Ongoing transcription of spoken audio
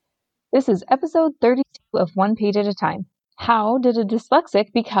This is episode 32 of One Page at a Time. How did a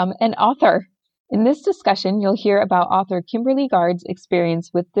dyslexic become an author? In this discussion, you'll hear about author Kimberly Gard's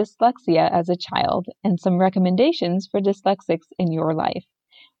experience with dyslexia as a child and some recommendations for dyslexics in your life.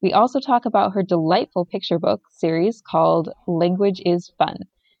 We also talk about her delightful picture book series called Language is Fun.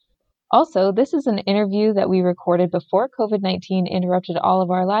 Also, this is an interview that we recorded before COVID-19 interrupted all of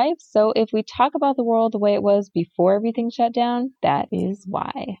our lives, so if we talk about the world the way it was before everything shut down, that is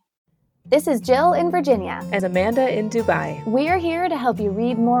why. This is Jill in Virginia. And Amanda in Dubai. We are here to help you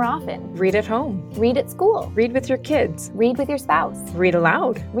read more often. Read at home. Read at school. Read with your kids. Read with your spouse. Read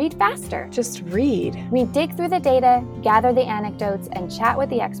aloud. Read faster. Just read. We dig through the data, gather the anecdotes, and chat with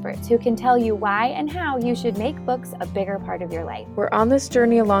the experts who can tell you why and how you should make books a bigger part of your life. We're on this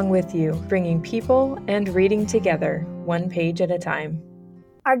journey along with you, bringing people and reading together, one page at a time.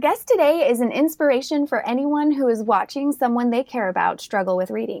 Our guest today is an inspiration for anyone who is watching someone they care about struggle with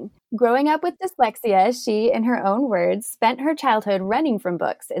reading. Growing up with dyslexia, she, in her own words, spent her childhood running from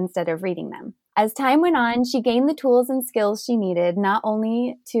books instead of reading them. As time went on, she gained the tools and skills she needed not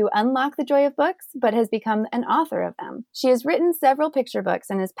only to unlock the joy of books, but has become an author of them. She has written several picture books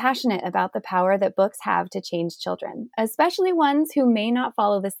and is passionate about the power that books have to change children, especially ones who may not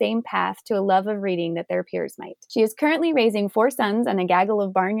follow the same path to a love of reading that their peers might. She is currently raising 4 sons and a gaggle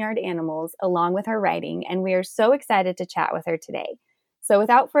of barnyard animals along with her writing, and we are so excited to chat with her today. So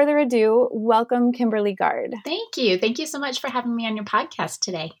without further ado, welcome Kimberly Gard. Thank you. Thank you so much for having me on your podcast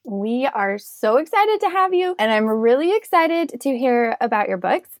today. We are so excited to have you, and I'm really excited to hear about your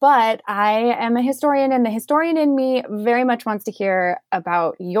books, but I am a historian, and the historian in me very much wants to hear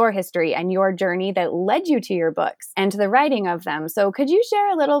about your history and your journey that led you to your books and to the writing of them. So could you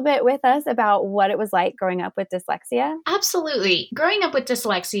share a little bit with us about what it was like growing up with dyslexia? Absolutely. Growing up with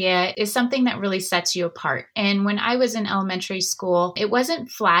dyslexia is something that really sets you apart. And when I was in elementary school, it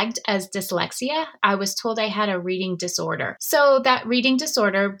wasn't flagged as dyslexia. I was told I had a reading disorder. So that reading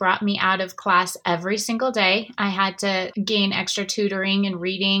disorder brought me out of class every single day. I had to gain extra tutoring in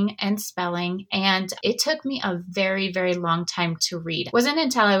reading and spelling, and it took me a very, very long time to read. It wasn't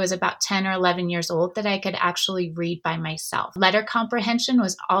until I was about 10 or 11 years old that I could actually read by myself. Letter comprehension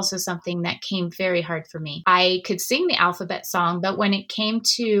was also something that came very hard for me. I could sing the alphabet song, but when it came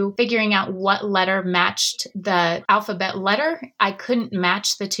to figuring out what letter matched the alphabet letter, I couldn't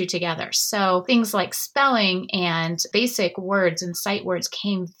match the two together. So things like spelling and basic words and sight words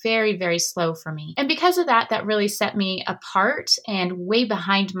came very, very slow for me. And because of that, that really set me apart and way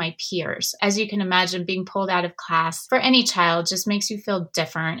behind my peers. As you can imagine, being pulled out of class for any child just makes you feel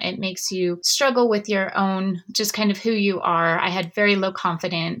different. It makes you struggle with your own, just kind of who you are. I had very low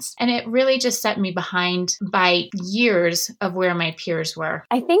confidence, and it really just set me behind by years of where my peers were.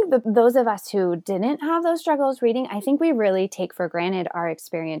 I think those of us who didn't have those struggles reading, I think we really take for granted our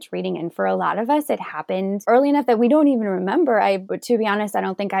experience reading. And for a lot of us, it happened early enough that we don't even remember. To be honest, I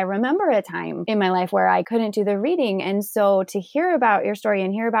don't think I remember a time in my life where I couldn't do the reading. And so to hear about your story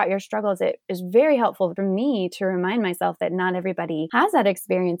and hear about your struggles, it is very helpful for me to remind myself that not everybody has that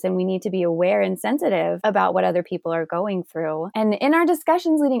experience, and we need to be aware and sensitive about what other people are going through. And in our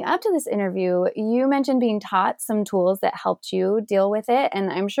discussions leading up to this interview, you mentioned being taught some tools that helped you deal with it.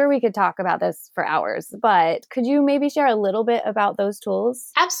 And I'm sure we could talk about this for hours, but could you maybe share a little bit about those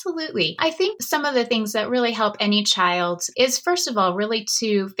tools? Absolutely. I think some of the things that really help any child is, first of all, really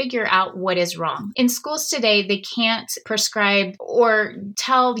to figure out what is wrong. In schools today, they can't prescribe or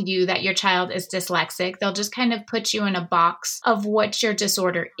tell you that your child is dyslexic. They'll just kind of put you in a box of what your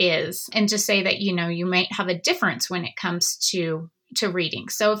disorder is and just say that, you might have a difference when it comes to reading.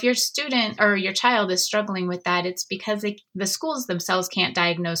 So if your student or your child is struggling with that, it's because the schools themselves can't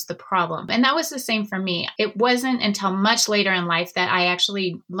diagnose the problem. And that was the same for me. It wasn't until much later in life that I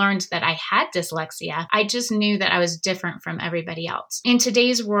actually learned that I had dyslexia. I just knew that I was different from everybody else. In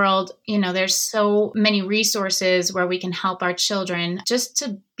today's world, there's so many resources where we can help our children. Just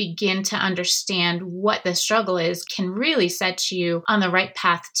to begin to understand what the struggle is can really set you on the right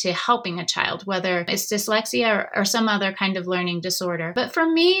path to helping a child, whether it's dyslexia or some other kind of learning disorder. But for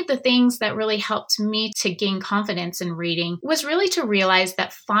me, the things that really helped me to gain confidence in reading was really to realize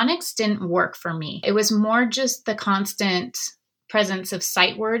that phonics didn't work for me. It was more just the constant presence of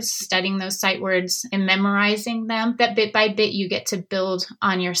sight words, studying those sight words and memorizing them, that bit by bit you get to build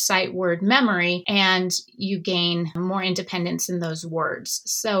on your sight word memory and you gain more independence in those words.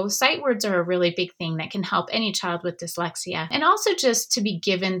 So sight words are a really big thing that can help any child with dyslexia, and also just to be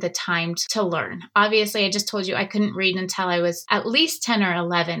given the time to learn. Obviously, I just told you I couldn't read until I was at least 10 or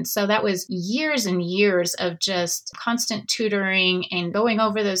 11. So that was years and years of just constant tutoring and going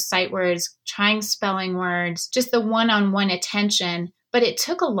over those sight words, trying spelling words, just the one-on-one attention but it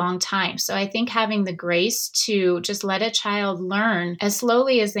took a long time. So I think having the grace to just let a child learn as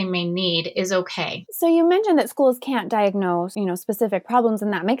slowly as they may need is okay. So you mentioned that schools can't diagnose, specific problems,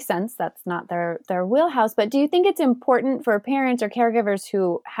 and that makes sense. That's not their wheelhouse. But do you think it's important for parents or caregivers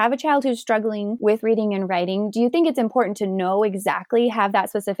who have a child who's struggling with reading and writing? Do you think it's important to know exactly, have that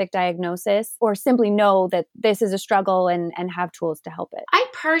specific diagnosis, or simply know that this is a struggle and have tools to help it? I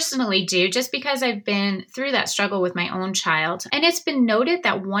personally do, just because I've been through that struggle with my own child. And it's been noted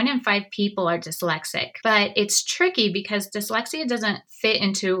that 1 in 5 people are dyslexic, but it's tricky because dyslexia doesn't fit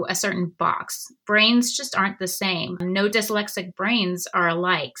into a certain box. Brains just aren't the same. No dyslexic brains are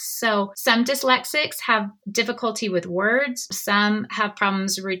alike. So some dyslexics have difficulty with words. Some have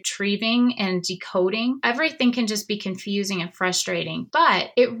problems retrieving and decoding. Everything can just be confusing and frustrating, but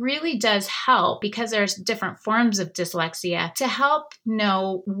it really does help, because there's different forms of dyslexia, to help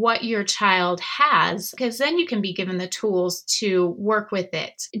know what your child has, because then you can be given the tools to work with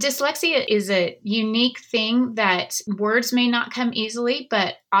it. Dyslexia is a unique thing that words may not come easily,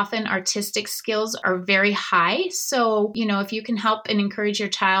 but often artistic skills are very high. So, if you can help and encourage your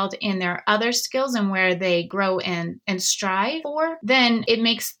child in their other skills and where they grow and strive for, then it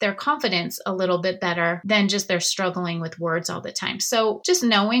makes their confidence a little bit better than just they're struggling with words all the time. So just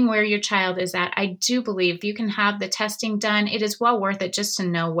knowing where your child is at, I do believe you can have the testing done. It is well worth it just to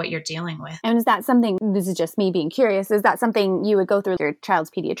know what you're dealing with. And is that something, this is just me being curious, is that something you would go through your child's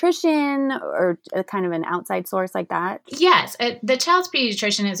pediatrician or a kind of an outside source like that? Yes, the child's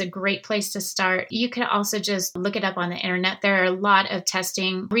pediatrician is a great place to start. You can also just look it up on the internet. There are a lot of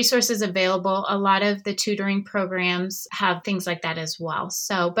testing resources available. A lot of the tutoring programs have things like that as well.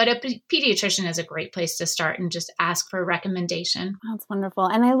 But a pediatrician is a great place to start and just ask for a recommendation. That's wonderful.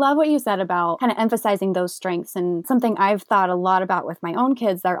 And I love what you said about kind of emphasizing those strengths, and something I've thought a lot about with my own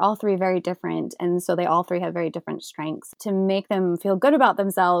kids. They're all 3 very different. And so they all 3 have very different strengths. To make them feel good about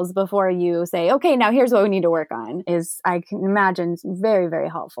themselves before you say, okay, now here's what we need to work on, is, I can imagine, very, very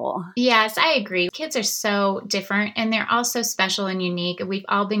helpful. Yes, I agree. Kids are so different, and they're also special and unique. We've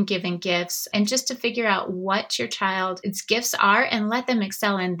all been given gifts, and just to figure out what your child's gifts are and let them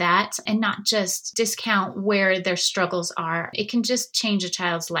excel in that, and not just discount where their struggles are. It can just change a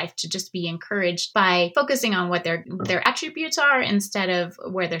child's life to just be encouraged by focusing on what their attributes are instead of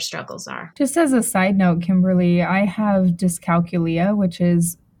where their struggles are. Just as a side note, Kimberly, I have dyscalculia, which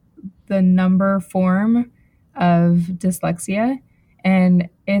is the number form of dyslexia. And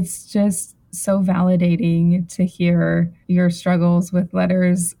it's just so validating to hear your struggles with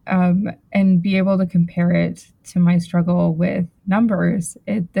letters and be able to compare it to my struggle with numbers.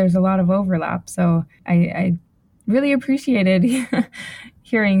 There's a lot of overlap. So I really appreciated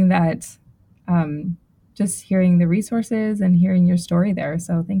hearing that, just hearing the resources and hearing your story there.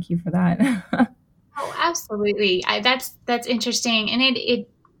 So thank you for that. Oh, absolutely. That's interesting. And it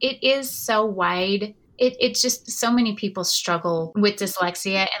is so wide. It's just so many people struggle with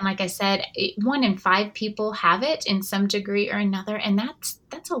dyslexia. And like I said, 1 in 5 people have it in some degree or another. And that's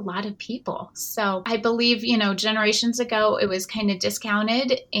a lot of people. So I believe, generations ago, it was kind of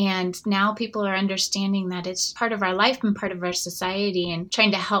discounted. And now people are understanding that it's part of our life and part of our society, and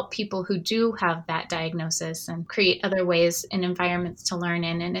trying to help people who do have that diagnosis and create other ways and environments to learn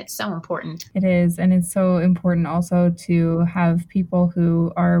in. And it's so important. It is. And it's so important also to have people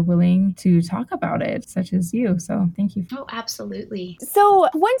who are willing to talk about it, such as you. So thank you. Oh, absolutely. So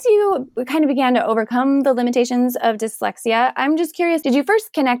once you kind of began to overcome the limitations of dyslexia, I'm just curious, did you first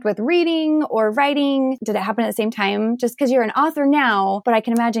connect with reading or writing? Did it happen at the same time? Just because you're an author now, but I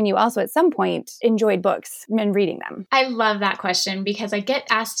can imagine you also at some point enjoyed books and reading them. I love that question because I get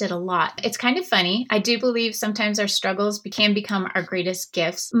asked it a lot. It's kind of funny. I do believe sometimes our struggles can become our greatest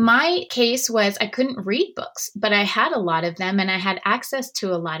gifts. My case was I couldn't read books, but I had a lot of them and I had access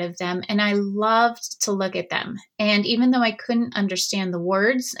to a lot of them, and I loved to look at them. And even though I couldn't understand the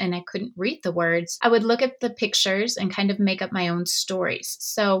words and I couldn't read the words, I would look at the pictures and kind of make up my own stories.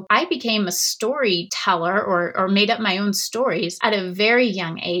 So I became a storyteller or made up my own stories at a very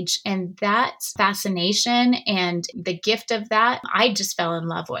young age. And that fascination and the gift of that, I just fell in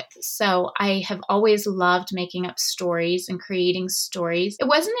love with. So I have always loved making up stories and creating stories. It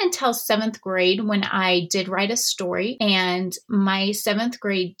wasn't until 7th grade when I did write a story, and my 7th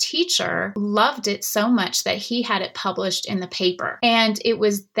grade teacher loved it so much that he had it published in the paper. And it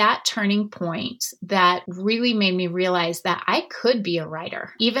was that turning point that really made me realize that I could be a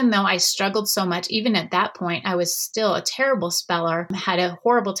writer. Even though I struggled so much, even at that point, I was still a terrible speller, had a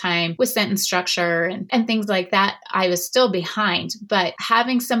horrible time with sentence structure and things like that. I was still behind, but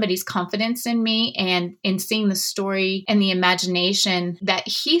having somebody's confidence in me and in seeing the story and the imagination that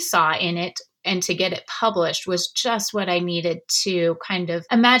he saw in it and to get it published was just what I needed to kind of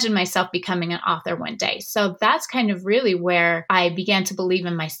imagine myself becoming an author one day. So that's kind of really where I began to believe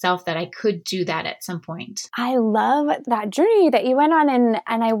in myself that I could do that at some point. I love that journey that you went on. And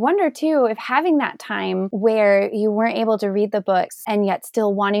I wonder too, if having that time where you weren't able to read the books and yet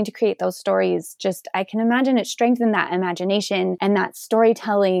still wanting to create those stories, just, I can imagine it strengthened that imagination and that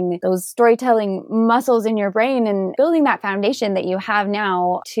storytelling, those storytelling muscles in your brain, and building that foundation that you have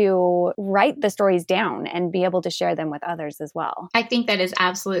now to write the stories down and be able to share them with others as well. I think that is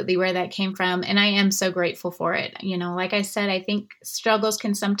absolutely where that came from. And I am so grateful for it. You know, like I said, I think struggles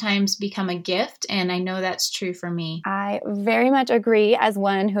can sometimes become a gift. And I know that's true for me. I very much agree as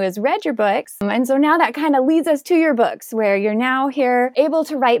one who has read your books. And so now that kind of leads us to your books, where you're now here able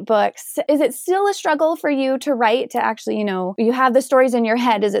to write books. Is it still a struggle for you to write, to actually, you have the stories in your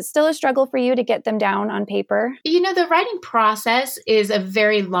head? Is it still a struggle for you to get them down on paper? The writing process is a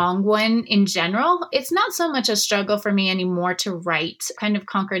very long one in general. It's not so much a struggle for me anymore to write. Kind of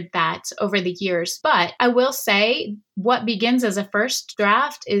conquered that over the years. But I will say, what begins as a first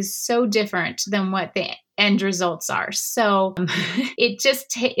draft is so different than what the end results are. So it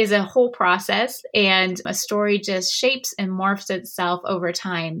just is a whole process, and a story just shapes and morphs itself over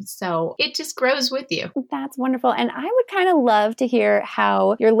time. So it just grows with you. That's wonderful. And I would kind of love to hear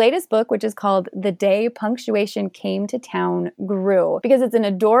how your latest book, which is called The Day Punctuation Came to Town, grew, because it's an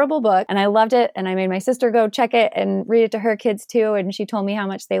adorable book and I loved it. And I made my sister go check it and read it to her kids too. And she told me how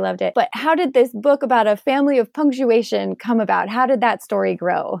much they loved it. But how did this book about a family of punctuation come about? How did that story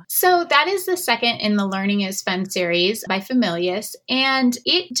grow? So that is the second in the Learning is Fun series by Familius. And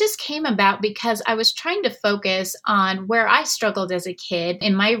it just came about because I was trying to focus on where I struggled as a kid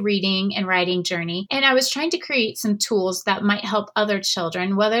in my reading and writing journey. And I was trying to create some tools that might help other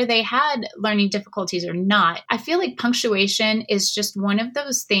children, whether they had learning difficulties or not. I feel like punctuation is just one of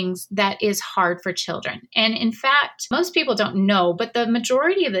those things that is hard for children. And in fact, most people don't know, but the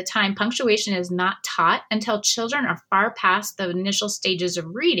majority of the time, punctuation is not taught until children are far past the initial stages of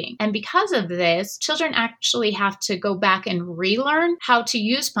reading. And because of this, children actually have to go back and relearn how to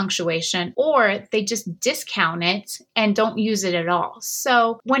use punctuation, or they just discount it and don't use it at all.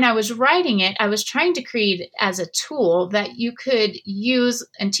 So when I was writing it, I was trying to create it as a tool that you could use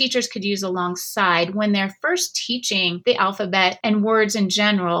and teachers could use alongside when they're first teaching the alphabet and words in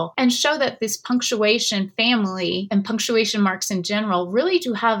general, and show that this punctuation family and punctuation marks in general really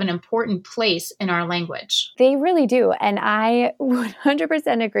do have an important place in our language. They really do. And I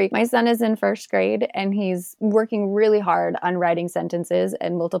 100% agree. My son is in first grade and he's working really hard on writing sentences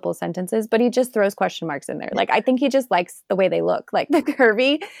and multiple sentences, but he just throws question marks in there. Like, I think he just likes the way they look, like the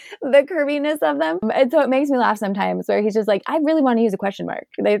curviness of them. And so it makes me laugh sometimes, where he's just like, I really want to use a question mark.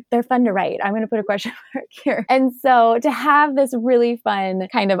 They're fun to write. I'm going to put a question mark here. And so to have this really fun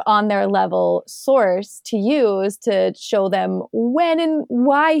kind of on their level source to use to show them when and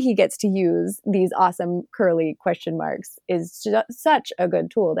why he gets to use these awesome curly question marks is such a good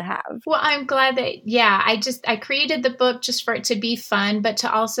tool to have. Well, I'm glad that, I created the book just for it to be fun, but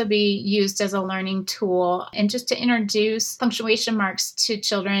to also be used as a learning tool and just to introduce punctuation marks to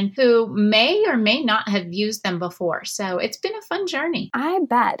children who may or may not have used them before. So it's been a fun journey. I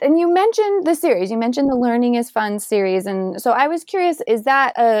bet. And you mentioned the series. You mentioned the Learning is Fun series. And so I was curious, is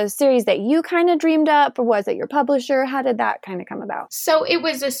that a series that you kind of dreamed up, or was it your publisher? How did that kind of come about? So it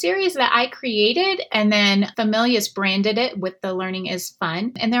was a series that I created, and then Familius branded it with the Learning is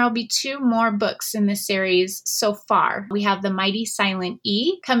Fun. And there will be 2 more books in this series so far. We have The Mighty Silent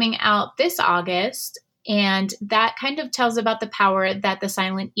E coming out this August. And that kind of tells about the power that the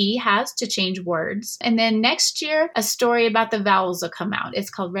silent E has to change words. And then next year, a story about the vowels will come out.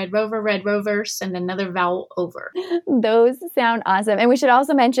 It's called Red Rover, send another vowel over. Those sound awesome. And we should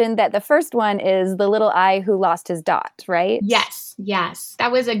also mention that the first one is The Little Eye Who Lost His Dot, right? Yes.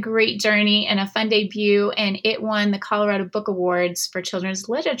 That was a great journey and a fun debut. And it won the Colorado Book Awards for Children's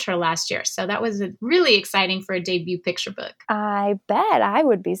Literature last year. So that was really exciting for a debut picture book. I bet I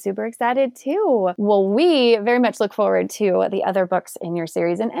would be super excited too. Well, we very much look forward to the other books in your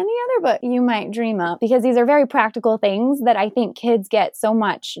series and any other book you might dream up, because these are very practical things that I think kids get so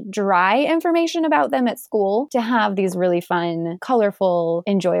much dry information about them at school. To have these really fun, colorful,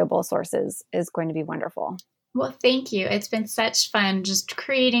 enjoyable sources is going to be wonderful. Well, thank you. It's been such fun just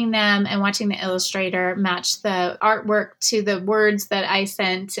creating them and watching the illustrator match the artwork to the words that I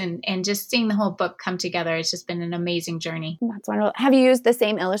sent and just seeing the whole book come together. It's just been an amazing journey. That's wonderful. Have you used the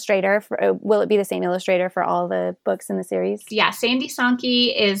same illustrator? Will it be the same illustrator for all the books in the series? Yeah, Sandy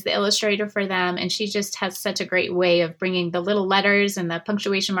Sankey is the illustrator for them, and she just has such a great way of bringing the little letters and the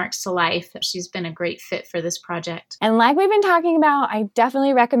punctuation marks to life. She's been a great fit for this project. And like we've been talking about, I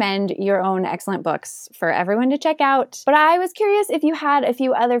definitely recommend Your Own Excellent Books for everyone to check out. But I was curious if you had a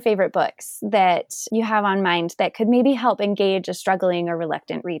few other favorite books that you have on mind that could maybe help engage a struggling or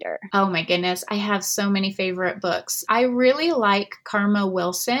reluctant reader. Oh my goodness, I have so many favorite books. I really like Karma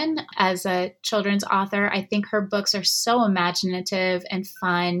Wilson as a children's author. I think her books are so imaginative and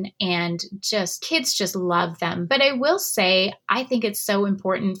fun, and just kids just love them. But I will say, I think it's so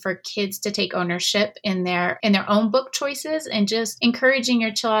important for kids to take ownership in their own book choices, and just encouraging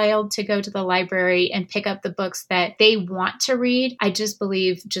your child to go to the library and pick up the books that they want to read. I just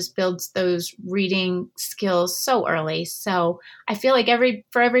believe just builds those reading skills so early. So I feel like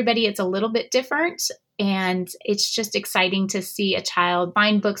for everybody, it's a little bit different. And it's just exciting to see a child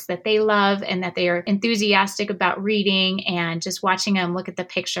find books that they love and that they are enthusiastic about reading, and just watching them look at the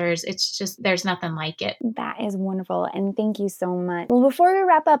pictures. It's just, there's nothing like it. That is wonderful. And thank you so much. Well, before we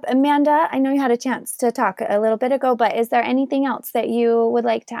wrap up, Amanda, I know you had a chance to talk a little bit ago, but is there anything else that you would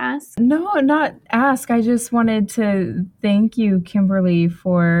like to ask? No, not ask. I just wanted to thank you, Kimberly,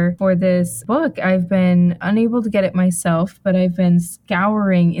 for this book. I've been unable to get it myself, but I've been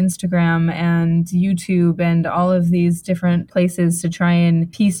scouring Instagram and YouTube and all of these different places to try and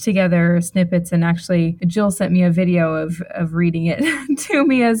piece together snippets. And actually, Jill sent me a video of reading it to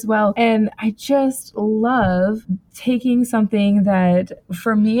me as well. And I just love taking something that,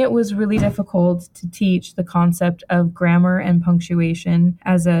 for me, it was really difficult to teach the concept of grammar and punctuation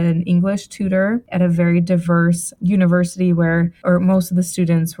as an English tutor at a very diverse university where most of the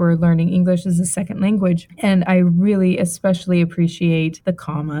students were learning English as a second language. And I really especially appreciate the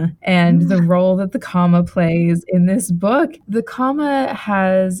comma and the role that the comma plays in this book. The comma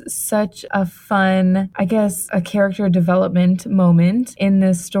has such a fun, I guess, a character development moment in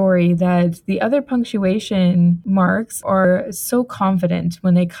this story that the other punctuation marks are so confident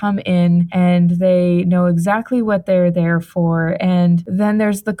when they come in and they know exactly what they're there for. And then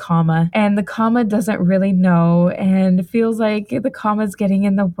there's the comma, and the comma doesn't really know and feels like the comma's getting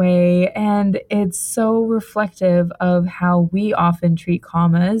in the way. And it's so reflective of how we often treat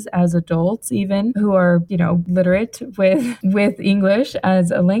commas as adults, even who are, literate with English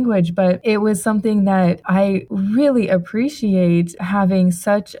as a language. But it was something that I really appreciate, having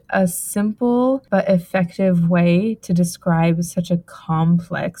such a simple but effective way to describe such a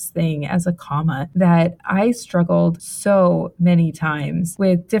complex thing as a comma, that I struggled so many times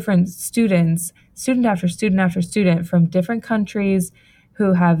with different students, student after student after student from different countries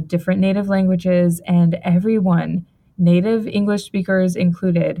who have different native languages, and everyone, native English speakers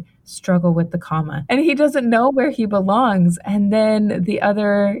included, struggle with the comma. And he doesn't know where he belongs. And then the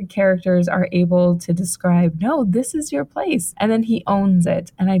other characters are able to describe, no, this is your place. And then he owns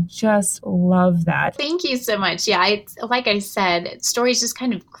it. And I just love that. Thank you so much. Yeah, like I said, stories just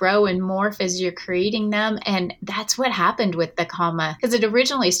kind of grow and morph as you're creating them. And that's what happened with the comma, because it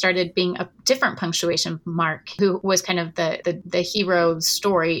originally started being a different punctuation mark who was kind of the hero's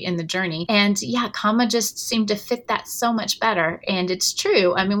story in the journey. And yeah, comma just seemed to fit that so much better. And it's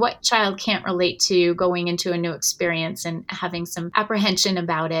true. I mean, what child can't relate to going into a new experience and having some apprehension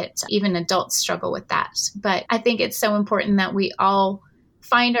about it? Even adults struggle with that. But I think it's so important that we all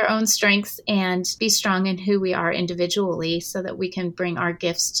find our own strengths and be strong in who we are individually so that we can bring our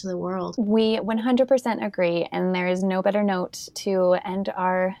gifts to the world. We 100% agree. And there is no better note to end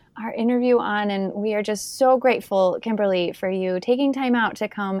our interview on. And we are just so grateful, Kimberly, for you taking time out to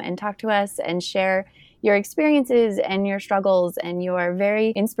come and talk to us and share your experiences and your struggles. And you are very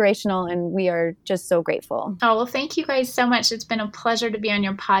inspirational, and we are just so grateful. Oh, well, thank you guys so much. It's been a pleasure to be on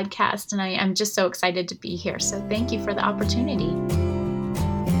your podcast, and I'm just so excited to be here. So thank you for the opportunity.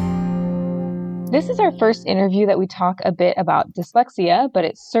 This is our first interview that we talk a bit about dyslexia, but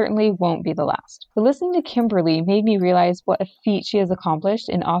it certainly won't be the last. But listening to Kimberly made me realize what a feat she has accomplished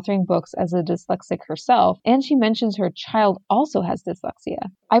in authoring books as a dyslexic herself, and she mentions her child also has dyslexia.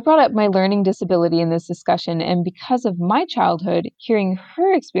 I brought up my learning disability in this discussion, and because of my childhood, hearing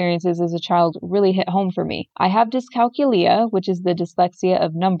her experiences as a child really hit home for me. I have dyscalculia, which is the dyslexia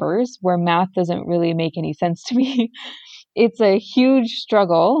of numbers, where math doesn't really make any sense to me. It's a huge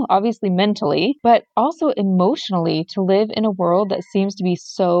struggle, obviously mentally, but also emotionally, to live in a world that seems to be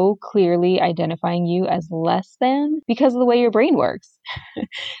so clearly identifying you as less than because of the way your brain works.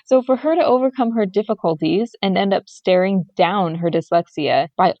 So for her to overcome her difficulties and end up staring down her dyslexia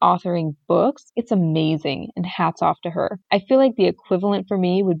by authoring books, it's amazing, and hats off to her. I feel like the equivalent for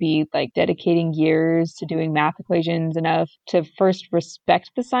me would be like dedicating years to doing math equations enough to first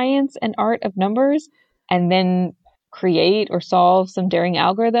respect the science and art of numbers and then create or solve some daring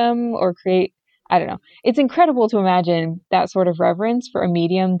algorithm or create, I don't know. It's incredible to imagine that sort of reverence for a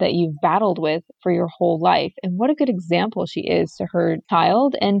medium that you've battled with for your whole life. And what a good example she is to her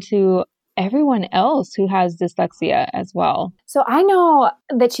child and to everyone else who has dyslexia as well. So I know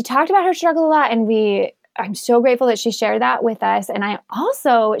that she talked about her struggle a lot, and I'm so grateful that she shared that with us. And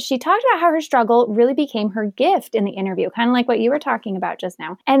she talked about how her struggle really became her gift in the interview, kind of like what you were talking about just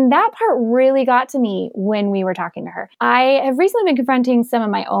now. And that part really got to me when we were talking to her. I have recently been confronting some of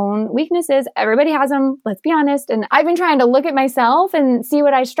my own weaknesses. Everybody has them, let's be honest. And I've been trying to look at myself and see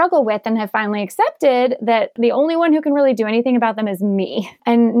what I struggle with, and have finally accepted that the only one who can really do anything about them is me.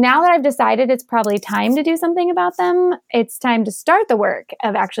 And now that I've decided it's probably time to do something about them, it's time to start the work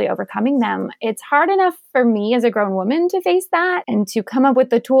of actually overcoming them. It's hard enough for me as a grown woman to face that and to come up with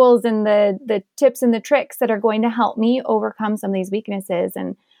the tools and the tips and the tricks that are going to help me overcome some of these weaknesses.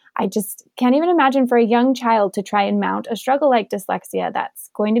 And I just can't even imagine for a young child to try and mount a struggle like dyslexia. That's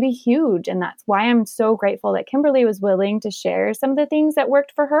going to be huge. And that's why I'm so grateful that Kimberly was willing to share some of the things that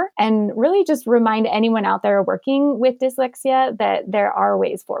worked for her, and really just remind anyone out there working with dyslexia that there are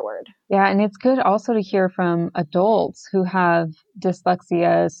ways forward. Yeah, and it's good also to hear from adults who have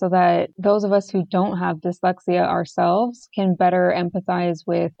dyslexia so that those of us who don't have dyslexia ourselves can better empathize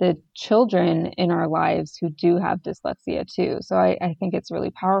with the children in our lives who do have dyslexia too. So I think it's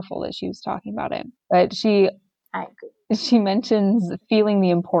really powerful that she was talking about it. But I agree. she mentions feeling the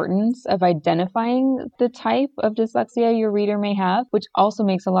importance of identifying the type of dyslexia your reader may have, which also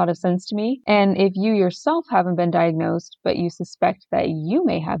makes a lot of sense to me. And if you yourself haven't been diagnosed, but you suspect that you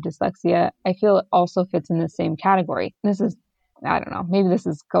may have dyslexia, I feel it also fits in the same category. I don't know, maybe this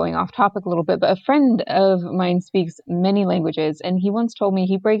is going off topic a little bit, but a friend of mine speaks many languages, and he once told me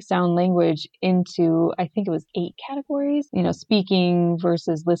he breaks down language into, I think it was 8 categories, speaking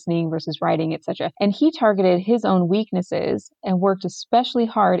versus listening versus writing, etc. And he targeted his own weaknesses and worked especially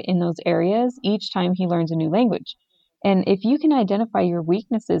hard in those areas each time he learns a new language. And if you can identify your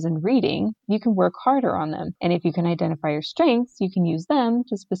weaknesses in reading, you can work harder on them. And if you can identify your strengths, you can use them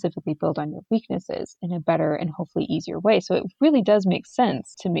to specifically build on your weaknesses in a better and hopefully easier way. So it really does make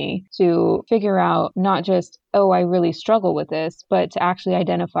sense to me to figure out not just, oh, I really struggle with this, but to actually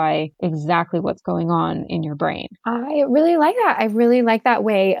identify exactly what's going on in your brain. I really like that. I really like that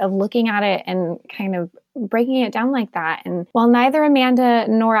way of looking at it and kind of breaking it down like that. And while neither Amanda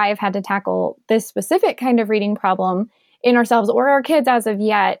nor I have had to tackle this specific kind of reading problem in ourselves or our kids as of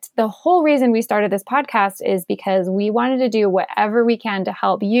yet, the whole reason we started this podcast is because we wanted to do whatever we can to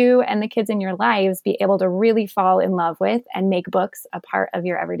help you and the kids in your lives be able to really fall in love with and make books a part of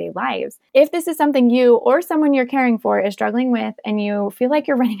your everyday lives. If this is something you or someone you're caring for is struggling with and you feel like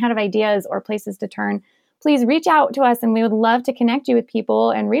you're running out of ideas or places to turn, please reach out to us, and we would love to connect you with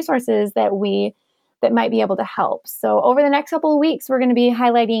people and resources that might be able to help. So over the next couple of weeks, we're going to be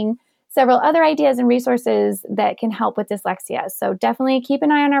highlighting several other ideas and resources that can help with dyslexia. So definitely keep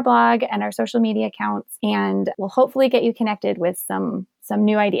an eye on our blog and our social media accounts, and we'll hopefully get you connected with some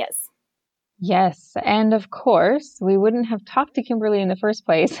new ideas. Yes, and of course, we wouldn't have talked to Kimberly in the first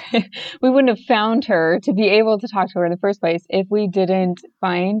place. We wouldn't have found her to be able to talk to her in the first place if we didn't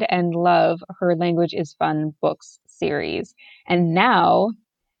find and love her Language is Fun books series. And now,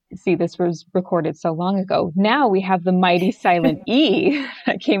 see, this was recorded so long ago. Now we have the Mighty Silent E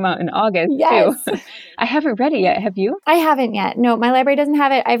that came out in August too. I haven't read it yet. Have you? I haven't yet. No, my library doesn't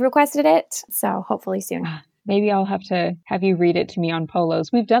have it. I've requested it, so hopefully soon. Maybe I'll have to have you read it to me on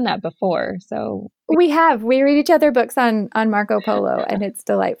Polos. We've done that before, so we have. We read each other books on Marco Polo, and it's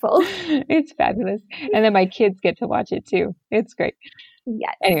delightful. It's fabulous, and then my kids get to watch it too. It's great.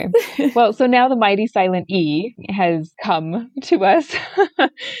 Yes. Anyway, well, so now the Mighty Silent E has come to us.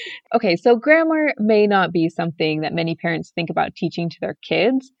 Okay, so grammar may not be something that many parents think about teaching to their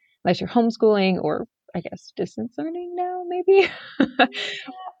kids, unless you're homeschooling or, I guess, distance learning now, maybe.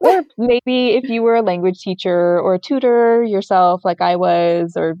 Or maybe if you were a language teacher or a tutor yourself, like I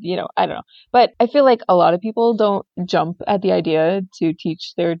was, or, I don't know. But I feel like a lot of people don't jump at the idea to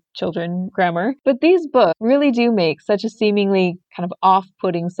teach their children grammar. But these books really do make such a seemingly kind of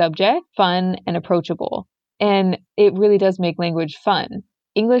off-putting subject fun and approachable. And it really does make language fun.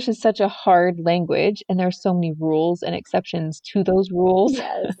 English is such a hard language, and there are so many rules and exceptions to those rules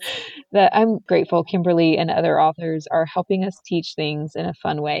Yes. that I'm grateful Kimberly and other authors are helping us teach things in a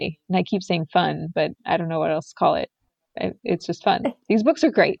fun way. And I keep saying fun, but I don't know what else to call it. It's just fun. These books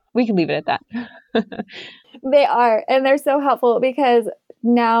are great. We can leave it at that. They are, and they're so helpful because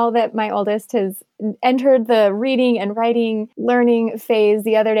now that my oldest has entered the reading and writing learning phase,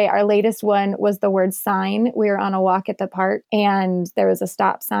 the other day, our latest one was the word sign. We were on a walk at the park and there was a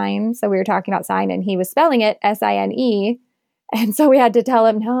stop sign. So we were talking about sign and he was spelling it S-I-N-E. And so we had to tell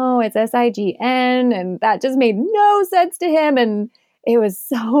him, no, it's S-I-G-N. And that just made no sense to him. And it was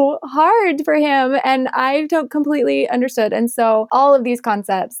so hard for him. And I don't completely understood. And so all of these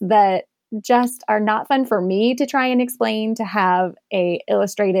concepts that just are not fun for me to try and explain, to have a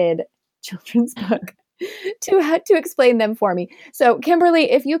illustrated children's book to explain them for me. So Kimberly,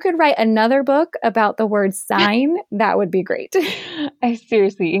 if you could write another book about the word sign, that would be great.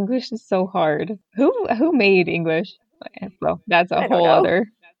 Seriously, English is so hard. Who made English? Well, that's a whole other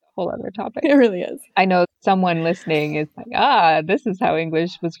topic. It really is. I know someone listening is like, this is how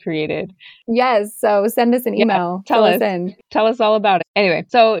English was created. Yes. So send us an email. Tell us all about it. Anyway,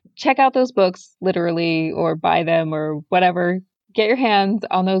 so check out those books literally, or buy them or whatever. Get your hands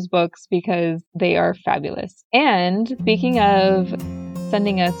on those books because they are fabulous. And speaking of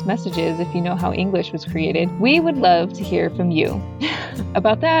sending us messages, if you know how English was created, we would love to hear from you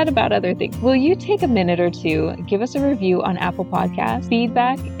about that, about other things. Will you take a minute or two, give us a review on Apple Podcasts?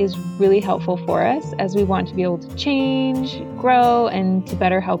 Feedback is really helpful for us as we want to be able to change, grow, and to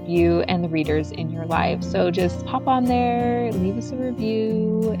better help you and the readers in your lives. So just hop on there, leave us a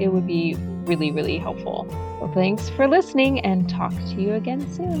review. It would be really, really helpful. Well, thanks for listening and talk to you again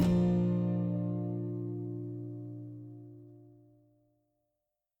soon.